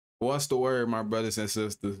What's the word, my brothers and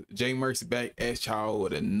sisters? J Murks back at y'all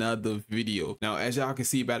with another video. Now, as y'all can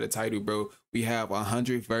see by the title, bro, we have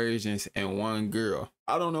 100 virgins and 1 girl.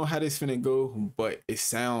 I don't know how this finna go, but it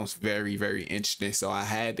sounds very, very interesting. So I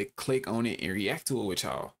had to click on it and react to it with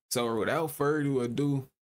y'all. So without further ado,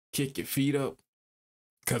 kick your feet up,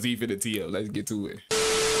 cause he finna tee up. Let's get to it.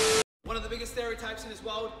 One of the biggest stereotypes in this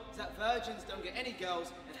world is that virgins don't get any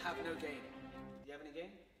girls and have no game. Do you have any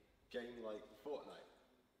game? Game like Fortnite.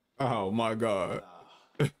 Oh my God.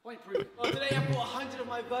 Point proven. Well, today I brought 100 of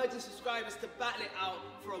my virgin subscribers to battle it out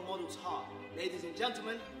for a model's heart. Ladies and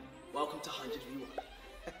gentlemen, welcome to 100v1.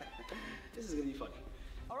 This is gonna be funny.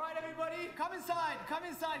 All right, everybody, come inside, come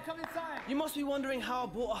inside, come inside. You must be wondering how I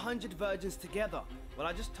brought 100 virgins together. Well,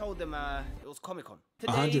 I just told them it was Comic-Con.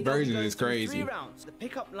 100 virgins is crazy. 3 rounds, the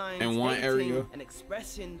pickup lines, in one area, and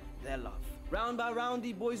expressing their love. Round by round,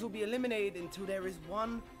 the boys will be eliminated until there is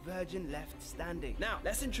 1 virgin left standing. Now,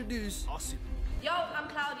 let's introduce our super. Yo, I'm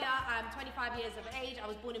Claudia, I'm 25 years of age, I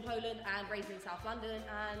was born in Poland and raised in South London,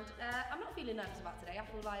 and I'm not feeling nervous about today. I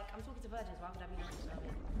feel like I'm talking to virgins, why would I be nervous?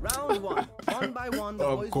 Round 1, one by one, the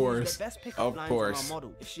boys will use their best pickup lines from our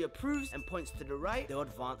model. If she approves and points to the right, they'll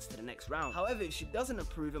advance to the next round. However, if she doesn't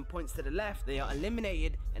approve and points to the left, they are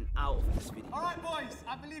eliminated and out of this video. All right, boys,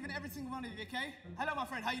 I believe in every single one of you, okay? Hello, my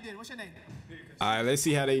friend, how you doing? What's your name? All right, let's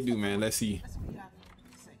see how they do, man. Let's see. Let's see what you have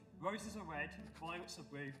to say. Roses are red, violets are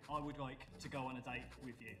blue. I would like to go on a date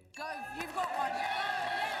with you. Go, you've got one.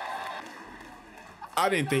 I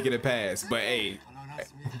didn't think it'd pass, but hey. Hello, nice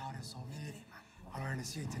to meet you. It's so me. I'm in the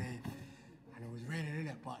street today, and it was raining in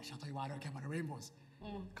it, but I'll tell you why I don't care about the rainbows.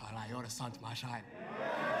 Cause like, you're the sun to my shine.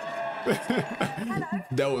 Hello.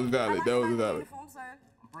 That was valid. That was valid. Uniform, so.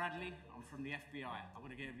 I'm Bradley. I'm from the FBI. I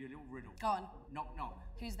want to give you a little riddle. Go on. Knock, knock.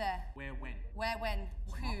 Who's there? Where, when? Where, when,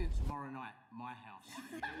 who? Tomorrow night, my house.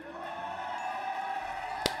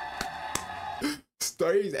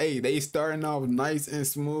 Stories, hey, they starting off nice and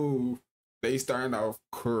smooth. They starting off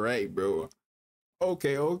correct, bro.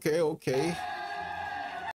 Okay.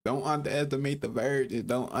 Don't underestimate the virgins.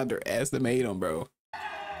 Don't underestimate them, bro.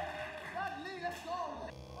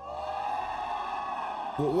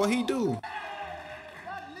 What he do?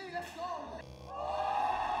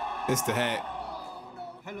 It's the hat.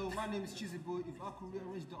 Hello, my name is Cheesy Boy. If I could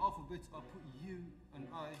rearrange the alphabet, I'll put you and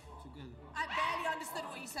I together. I barely understood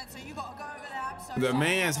what you said, so you gotta go over there. I'm so The sorry.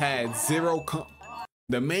 man's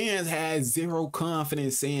had zero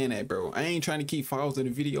confidence saying that, bro. I ain't trying to keep files in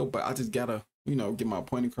the video, but I just gotta, you know, get my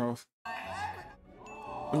point across.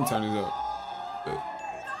 Let me turn this up.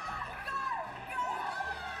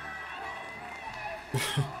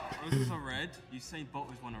 Roses are red. You say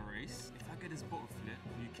bottles want to race. If I get this bottle flip,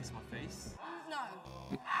 will you kiss my face? No.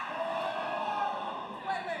 Wait,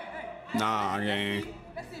 hey. Nah, gang.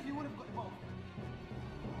 Let's see if you would have got the ball.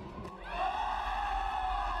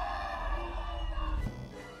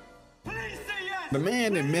 Please say yes. The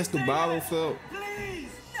man that missed the bottle flip.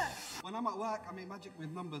 Please. When I'm at work, I make magic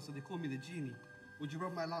with numbers, so they call me the genie. Would you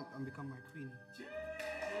rub my lamp and become my queenie?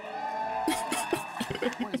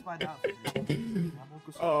 What inspired that?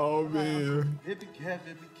 Oh man. Baby care.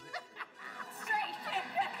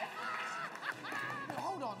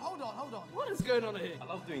 Hold on. What is going on here? I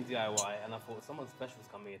love doing DIY, and I thought someone special is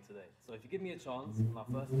coming here today. So if you give me a chance, on our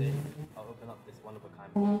first day, I'll open up this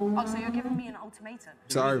one-of-a-kind box. Oh, so you're giving me an ultimatum?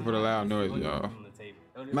 Sorry for the loud noise, y'all. On the table.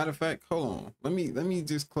 Matter of fact, hold on. Let me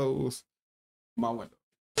just close my window.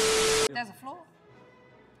 There's a floor.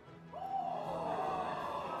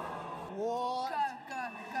 What? Go.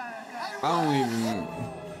 I don't even.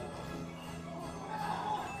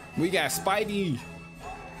 We got Spidey.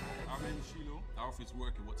 I'm in Shiloh. The outfit's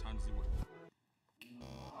working. What time does it work? You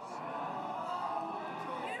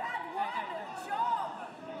had one job.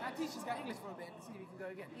 Our teacher's got English for a bit and see if we can go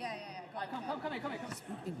again. Yeah. Come here.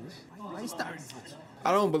 Speak English. Why are you starting?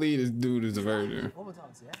 I don't believe this dude is a virgin. One more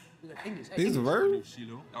time, yeah? We got English. He's a virgin?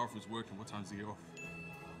 Shiloh. The outfit's working. What time does it get off?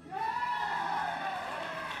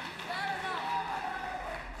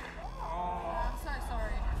 I'm so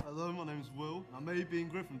sorry. Hello, my name's Will. I may be in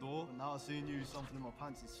Gryffindor, and now I've seen you, something in my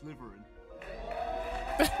pants is slithering.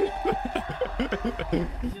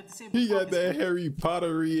 He got that Harry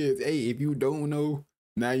Potter is. Hey, if you don't know,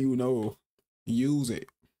 now you know. Use it.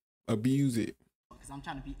 Abuse it. Because I'm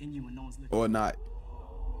trying to be in you when no one's looking. Or not.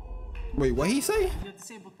 Wait, what he say? You're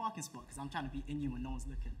disabled parking spot because I'm trying to be in you when no one's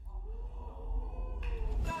looking.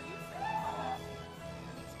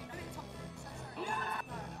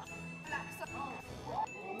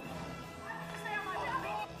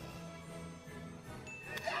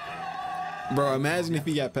 Bro, imagine if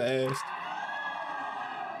he got passed.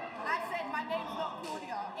 I said my name's not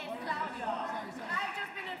Claudia, it's Claudia. I've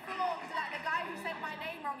just been informed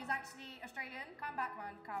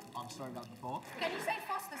sorry about before. Can you say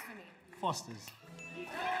Foster's for me? Foster's.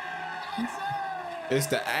 It's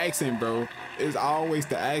the accent, bro. It's always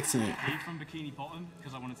the accent. Are you from Bikini Bottom?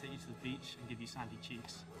 Because I want to take you to the beach and give you sandy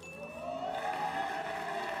cheeks.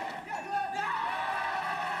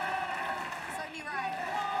 It's only right.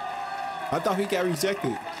 I thought he got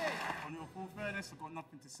rejected. On your full fairness, I've got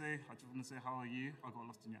nothing to say. I just want to say, how are you? I got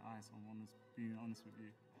lost in your eyes, so I'm honest, being honest with you.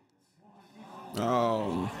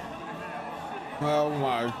 Oh. Oh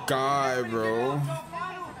my God, bro.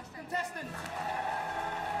 Contestant. I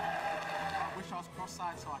wish I was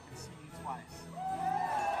cross-eyed so I can see you twice.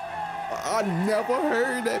 I never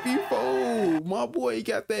heard that before. My boy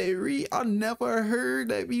got that read. I never heard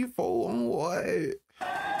that before. On what?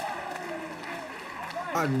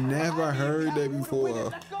 I never heard that before.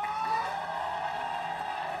 Let's go!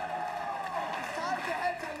 It's time to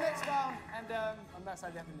head to the next round, and on that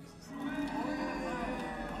side, we have the losers.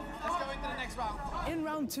 Let's go into the next round. In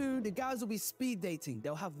round 2, the guys will be speed dating.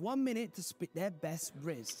 They'll have 1 minute to spit their best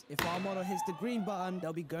riz. If our model hits the green button,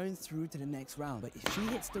 they'll be going through to the next round. But if she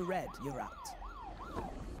hits the red, you're out.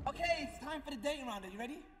 Okay, it's time for the dating round. Are you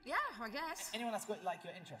ready? Yeah, I guess. Anyone that's got like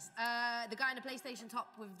your interest? The guy in the PlayStation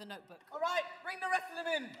top with the notebook. All right, bring the rest of them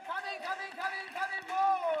in. Come in, come in, come in, come in,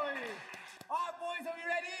 boys. All right, boys, are we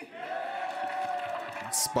ready?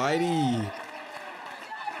 Spidey.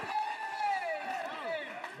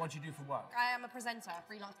 What do you do for work? I am a presenter, a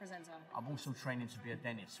freelance presenter. I'm also training to be a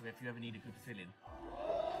dentist, so if you ever need a good filling.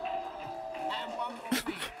 And one more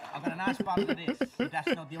thing. I've got a nice bottle of this, but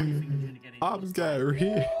that's not the only thing you're gonna get in. Pops got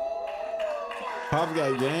read. Pops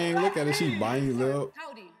got gang. Look at her. She biting up. How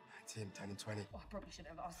old are you? 19, turning 20. Oh, I probably should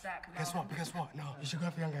have asked that. Guess what? Guess what? No, you should go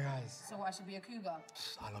for younger guys. So what, I should be a cougar?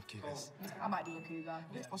 I love cougars. I might be a cougar.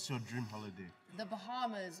 What's your dream holiday? The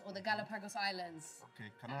Bahamas or the Galapagos Islands. Okay,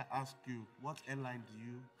 can I ask you, what airline do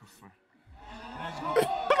you prefer? Oh,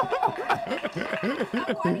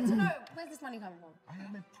 I need to know, where's this money coming from? I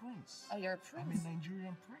am a prince. Oh, you're a prince? I'm a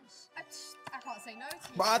Nigerian prince. I can't say no to you.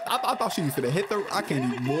 But I thought she was finna hit the. I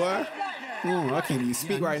can't even, boy. I can't even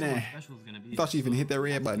speak right now. I thought she was finna hit that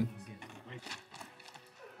red button.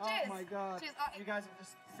 Oh my God. Cheers. You guys have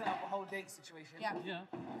just set up a whole date situation. Yeah. Yeah.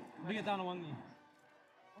 Bring it down on one knee.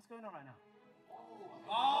 What's going on right now?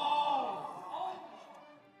 Oh!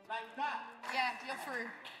 Like that? Yeah, you're through.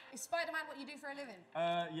 Is Spider-Man what you do for a living?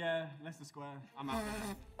 Yeah, Leicester Square. I'm out.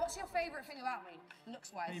 What's your favourite thing about me,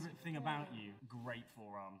 looks-wise? Favorite thing about you? Great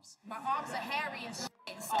forearms. My arms are hairy and shit,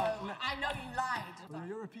 so I know you lied. You're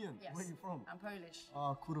European? Yes. Where are you from? I'm Polish.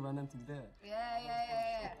 Ah, kurwa, empty there.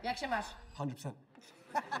 Yeah. Jak się masz? 100%.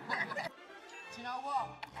 Do you know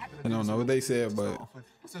what? I don't know what they said, but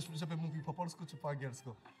Chcesz, żeby mówił po polsku czy po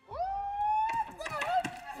angielsku?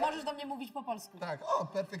 Możesz do mnie mówić po polsku. Tak, o,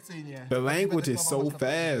 perfekcyjnie. the language is so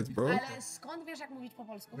fast, bro. Ale skąd wiesz, jak mówić po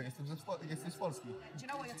polsku? Bo jesteś z Polski. Do you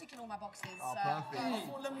know what? You're ticking all my boxes. Oh,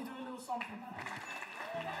 perfect. Let me do a little something.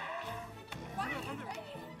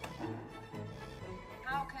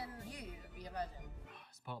 How can you be a virgin?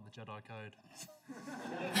 It's part of the Jedi code.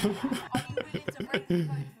 Are you willing to break the code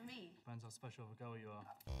for me? Depends how special of a girl you are.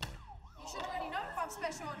 You should already know if I'm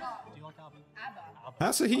special or not. Do you like Abba? ABBA.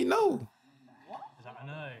 How should he know? Is that a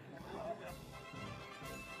no?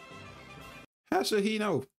 How should he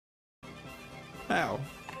know? How? I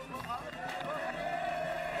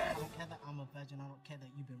don't care that I'm a virgin, I don't care that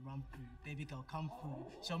you've been run through. Baby girl, come through.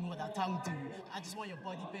 Show me what that tongue do. I just want your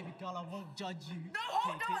body, baby girl, I won't judge you. No,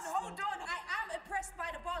 hold on. I am impressed by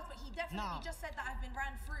the bars, but he definitely just said that I've been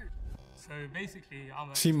ran through. So basically,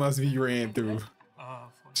 I'm a... She must be ran through.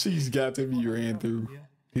 She's got to be ran through.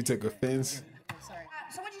 He took offense. Sorry.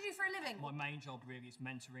 So what do you do for a living? My main job really is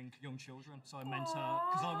mentoring young children. So I mentor,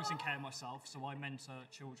 because I was in care myself, so I mentor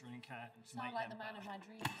children in care to Sound make like them the man better. of my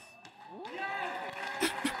dreams.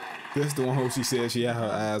 This the one who she said she had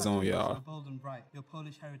her eyes on, y'all. You're bold and bright. Your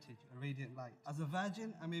Polish heritage, a radiant light. As a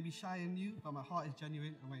virgin, I may be shy in you, but my heart is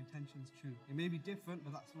genuine and my intention's true. It may be different,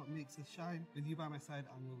 but that's what makes us shine. With you by my side,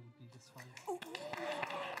 I will be just fine.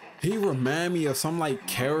 He remind me of some like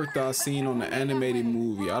character I seen on the animated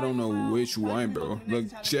movie. I don't know which one, bro. Look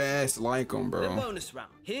just like him, The bro. bonus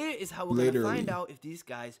round. Here is how we're Literally. gonna find out if these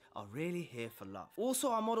guys are really here for love.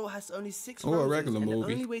 Also, our model has only 6 Or a rounds, regular and movie.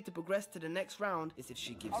 the only way to progress to the next round is if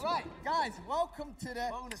she gives All you. right, guys, welcome to the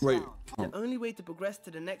bonus Wait. round. The only way to progress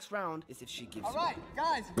to the next round is if she gives All you. right,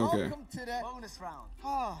 guys, Okay. welcome to the bonus round.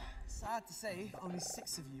 Ah, sad to say, only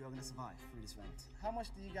 6 of you are going to survive through this round. How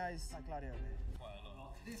much do you guys like Claudio?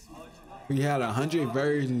 This much. We had 100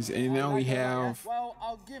 versions, and now we have Well,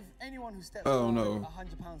 I'll give anyone who steps Oh, forward no.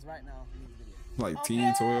 £100 right now. Leave the video. like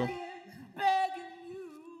 10, 12. Begging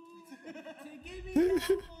you to give me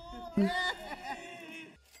more.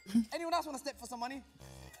 Anyone else want to step for some money?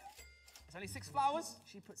 It's only 6 flowers.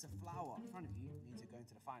 She puts a flower in front of you, means you're going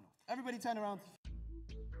to the final. Everybody turn around.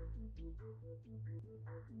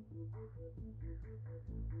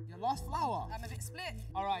 Your last flower. I'm a bit split.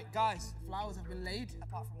 All right, guys, flowers have been laid.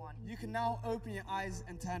 Apart from one. You can now open your eyes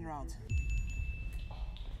and turn around.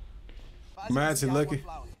 But as you can see, Imagine I have looking.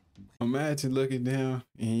 one flower. Imagine looking down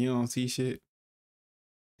and you don't see shit.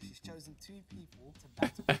 She's chosen 2 people to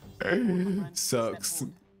battle. Sucks.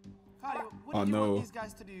 Carly, what Oh, do you no. want these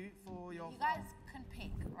guys to do for your You guys can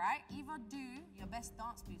pick, right? Either do your best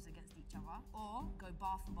dance moves against each other or go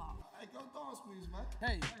bar for bar. Hey, go dance moves, man.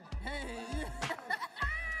 Hey, hey,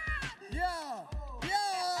 yeah,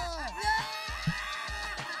 yeah, yeah.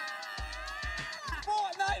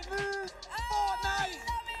 Fortnite moves, Fortnite.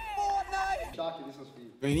 Darky, this was for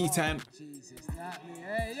you. Anytime. Jesus, that me,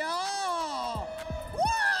 hey, yo. Woo,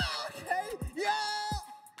 okay, yeah.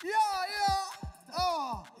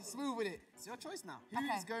 Oh, smooth with it. It's your choice now.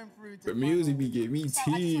 Who's going through to The music be getting me So I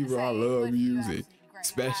just tea, wanna bro. I say, love both of you are music. absolutely great.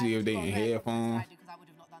 Especially if they in I headphones. do, because I would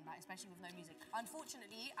have not done that, especially with no music.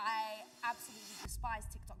 Unfortunately, I absolutely despise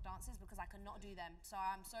TikTok dances because I cannot do them. So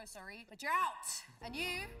I'm so sorry, but you're out. And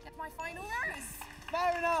you get my final rose.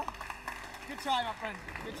 Fair enough. Good try, my friend.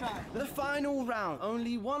 Good try. The final round.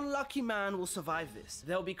 Only one lucky man will survive this.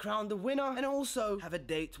 They'll be crowned the winner and also have a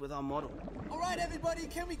date with our model. All right, everybody,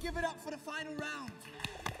 can we give it up for the final round?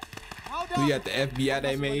 Well We done. got the FBI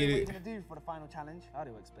that made it. What are you do for the final challenge? How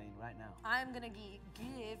do you explain right now? I'm gonna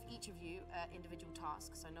give each of you an individual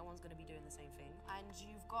task, so no one's gonna be doing the same thing. And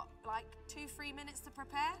you've got like 2-3 minutes to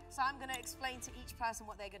prepare. So I'm gonna explain to each person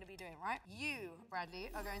what they're gonna be doing, right? You,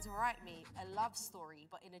 Bradley, are going to write me a love story,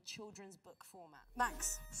 but in a children's book format.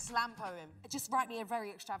 Max, slam poem. Just write me a very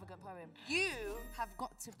extravagant poem. You have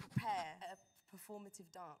got to prepare a performative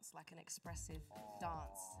dance, like an expressive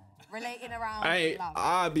dance, relating around love.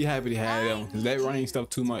 I'd be happy to have them because that running stuff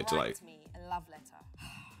too much. Like, Write me a love letter.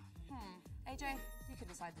 AJ, you can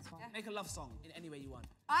decide this one. Make a love song in any way you want.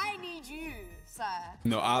 I need you, sir.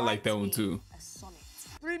 no, I like that write one me too. A sonnet.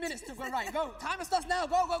 3 minutes to go right. Go. Timer starts now.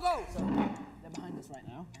 Go, go, go. So they're behind us right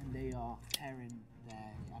now, and they are preparing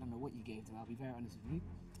their. I don't know what you gave them. I'll be very honest with you.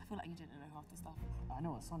 I feel like you didn't know half the stuff. I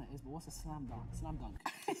know what a sonnet is, but what's a slam dunk? Slam dunk.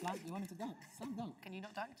 Slam. You wanted to dunk? Slam dunk. Can you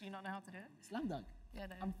not dunk? Do you not know how to do it? Slam dunk. Yeah,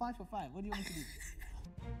 no. I'm 5 for 5. What do you want me to do?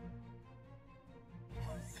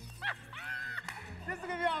 This is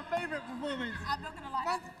gonna be our favorite performance. I'm not gonna lie.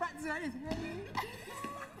 Man's practicing like this.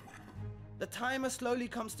 The timer slowly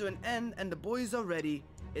comes to an end and the boys are ready.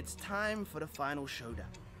 It's time for the final showdown.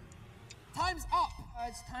 Time's up.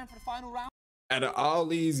 It's time for the final round. Out of all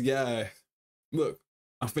these guys, look,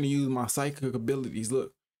 I'm finna use my psychic abilities.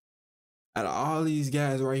 Look, out of all these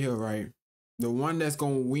guys right here, right, the one that's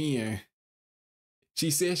gonna win,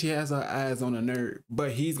 she says she has her eyes on a nerd,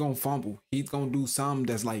 but he's gonna fumble. He's gonna do something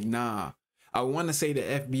that's like, nah. I want to say the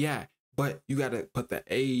FBI, but you gotta put the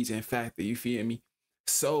age and factor. You feel me?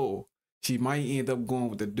 So she might end up going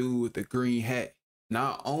with the dude with the green hat,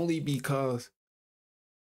 not only because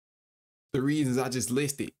the reasons I just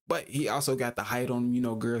listed, but he also got the height on him. You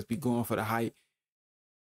know, girls be going for the height.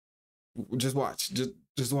 Just watch.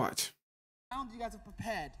 Just watch. You guys have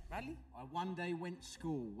prepared. Bradley? I one day went to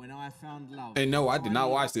school when I found love. And no, I did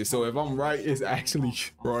not watch this. So if I'm right, it's actually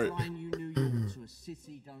right. Flying you New York to a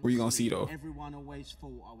city, don't What you gonna see, sleep. though? Everyone always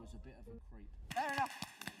thought I was a bit of a creep. Fair enough.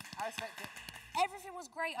 I respect it. Everything was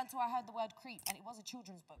great until I heard the word creep, and it was a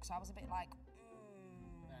children's book, so I was a bit like,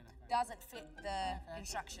 doesn't fit the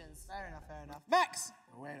instructions. Fair enough, fair enough. Max!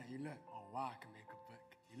 The way that you look, oh wow, I can make a book.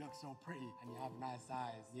 You look so pretty and you have nice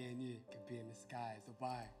eyes. Yeah, and you can be in the sky,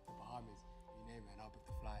 Dubai, the Bahamas. You name it, and I'll book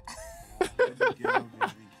the flight.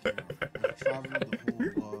 I've traveled the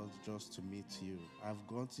whole world just to meet you. I've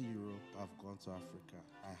gone to Europe, I've gone to Africa.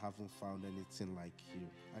 I haven't found anything like you.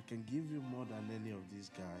 I can give you more than any of these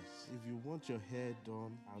guys. If you want your hair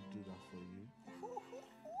done, I'll do that for you.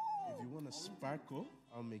 If you want to sparkle,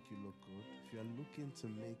 I'll make you look good. If you're looking to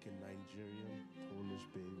make a Nigerian Polish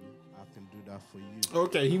baby, I can do that for you.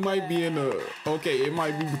 Okay, he might be in the. Okay, it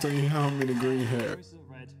might be between him and the green hair. Roses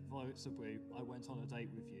are red, violets are blue. I went on a date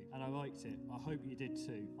with you, and I liked it. I hope you did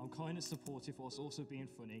too. I'm kind and supportive whilst also being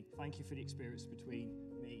funny. Thank you for the experience between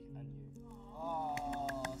me and you.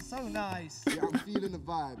 Oh, so nice. Yeah, I'm feeling the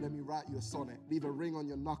vibe. Let me write you a sonnet. Leave a ring on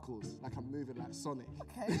your knuckles, like I'm moving like Sonic.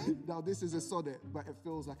 Okay. Now this is a sonnet, but it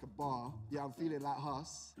feels like a bar. Yeah, I'm feeling like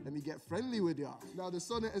Huss. Let me get friendly with ya. Now the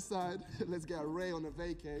sonnet aside, let's get a Ray on a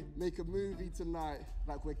vacay. Make a movie tonight,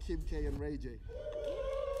 like we're Kim K and Ray J.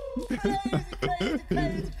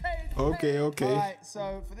 Crazy. Okay. All right,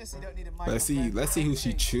 so for this you don't need a mic. Let's see who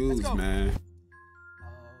she choose, man.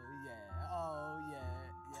 Oh yeah.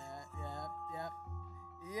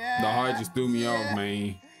 The heart just threw me off,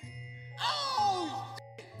 man. Oh,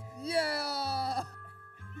 yeah.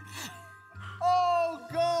 Oh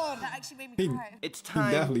God. That actually made me He, cry. It's he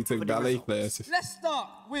time definitely for took the ballet results. classes. Let's start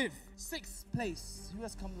with 6th place. Who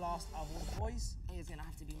has come last out of all the boys? It is gonna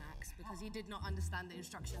have to be Max because he did not understand the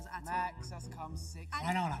instructions at all. Max has come 6th.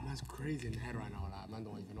 I know that man's crazy in the head right now. Like, man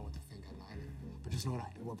don't even know what to think. And, like, but just know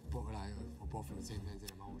that we're both from the same things.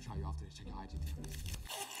 And I'm gonna try you after this. Check your IG.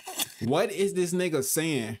 What is this nigga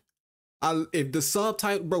saying? If the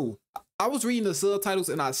subtitle, bro, I was reading the subtitles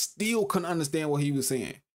and I still couldn't understand what he was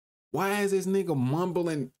saying. Why is this nigga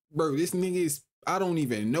mumbling? Bro, this nigga is, I don't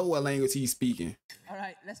even know what language he's speaking. All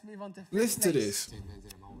right, let's move on to 5th Listen to place. this. Same things.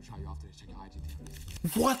 And I'm gonna try you after this. Check your IG.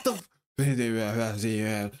 What the?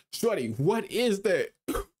 Shorty, what is that?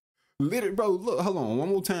 Literally, bro, look, hold on, one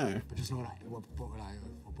more time. But just know that we're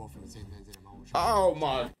both from the same things. And I'm gonna try. Oh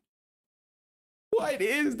my. What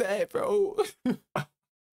is that, bro?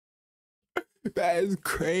 That is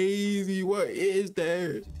crazy. What is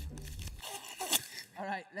that? All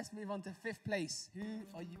right, let's move on to 5th place. Who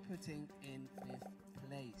are you putting in 5th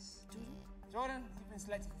place? Jordan, you've been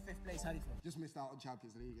selected for 5th place. How do you feel? Just missed out on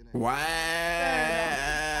Champions League, innit? Wow.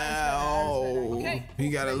 Okay. He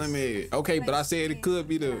got eliminated. Okay, but I said it could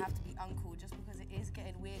be It's gonna the. have to be uncle just because it is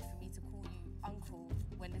getting weird for me to call you uncle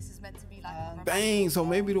when this is meant to be like. Dang, so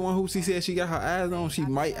maybe the one who she said she got her eyes on, she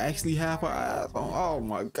might actually have her eyes on. Oh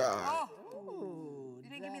my God. You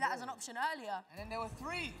didn't give me that as an option earlier. And then there were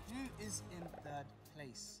 3. Who is in 3rd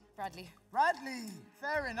place? Bradley. Bradley.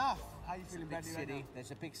 Fair enough. How you feeling, Bradley? Right now?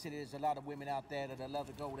 There's a big city. There's a lot of women out there that love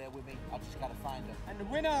to go there with me. I just gotta find them. And the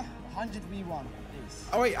winner, 100v1 is.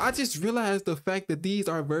 Oh wait, I just realized the fact that these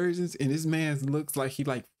are versions and this man looks like he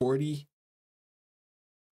like 40.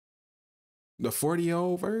 The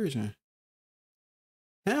 40-year-old version.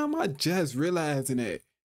 How am I just realizing that?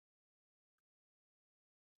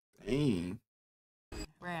 Dang.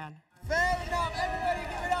 Ryan. Fair enough. Everybody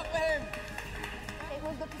give it up for him. It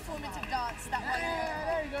was the performative dance that one.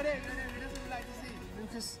 There you go. That's what we like to see.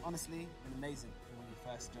 Lucas, honestly, been amazing when you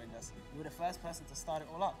first joined us. You were the first person to start it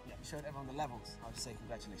all up. You showed everyone the levels. I'll just say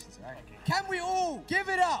congratulations, all right? Can we all give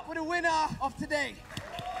it up for the winner of today?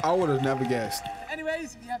 I would have never guessed.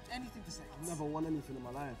 Anyways, do you have anything to say? I've never won anything in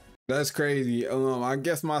my life. That's crazy. I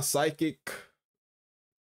guess my psychic,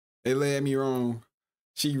 it led me wrong.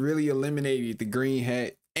 She really eliminated the green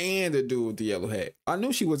hat and the dude with the yellow hat. I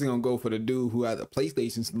knew she wasn't gonna go for the dude who had the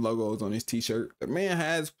PlayStation logos on his t-shirt. The man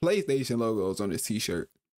has PlayStation logos on his t-shirt.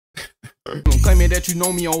 Don't claim me that you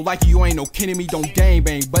know me, don't like you ain't no kidding me, don't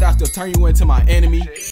gangbang, but I still turn you into my enemy.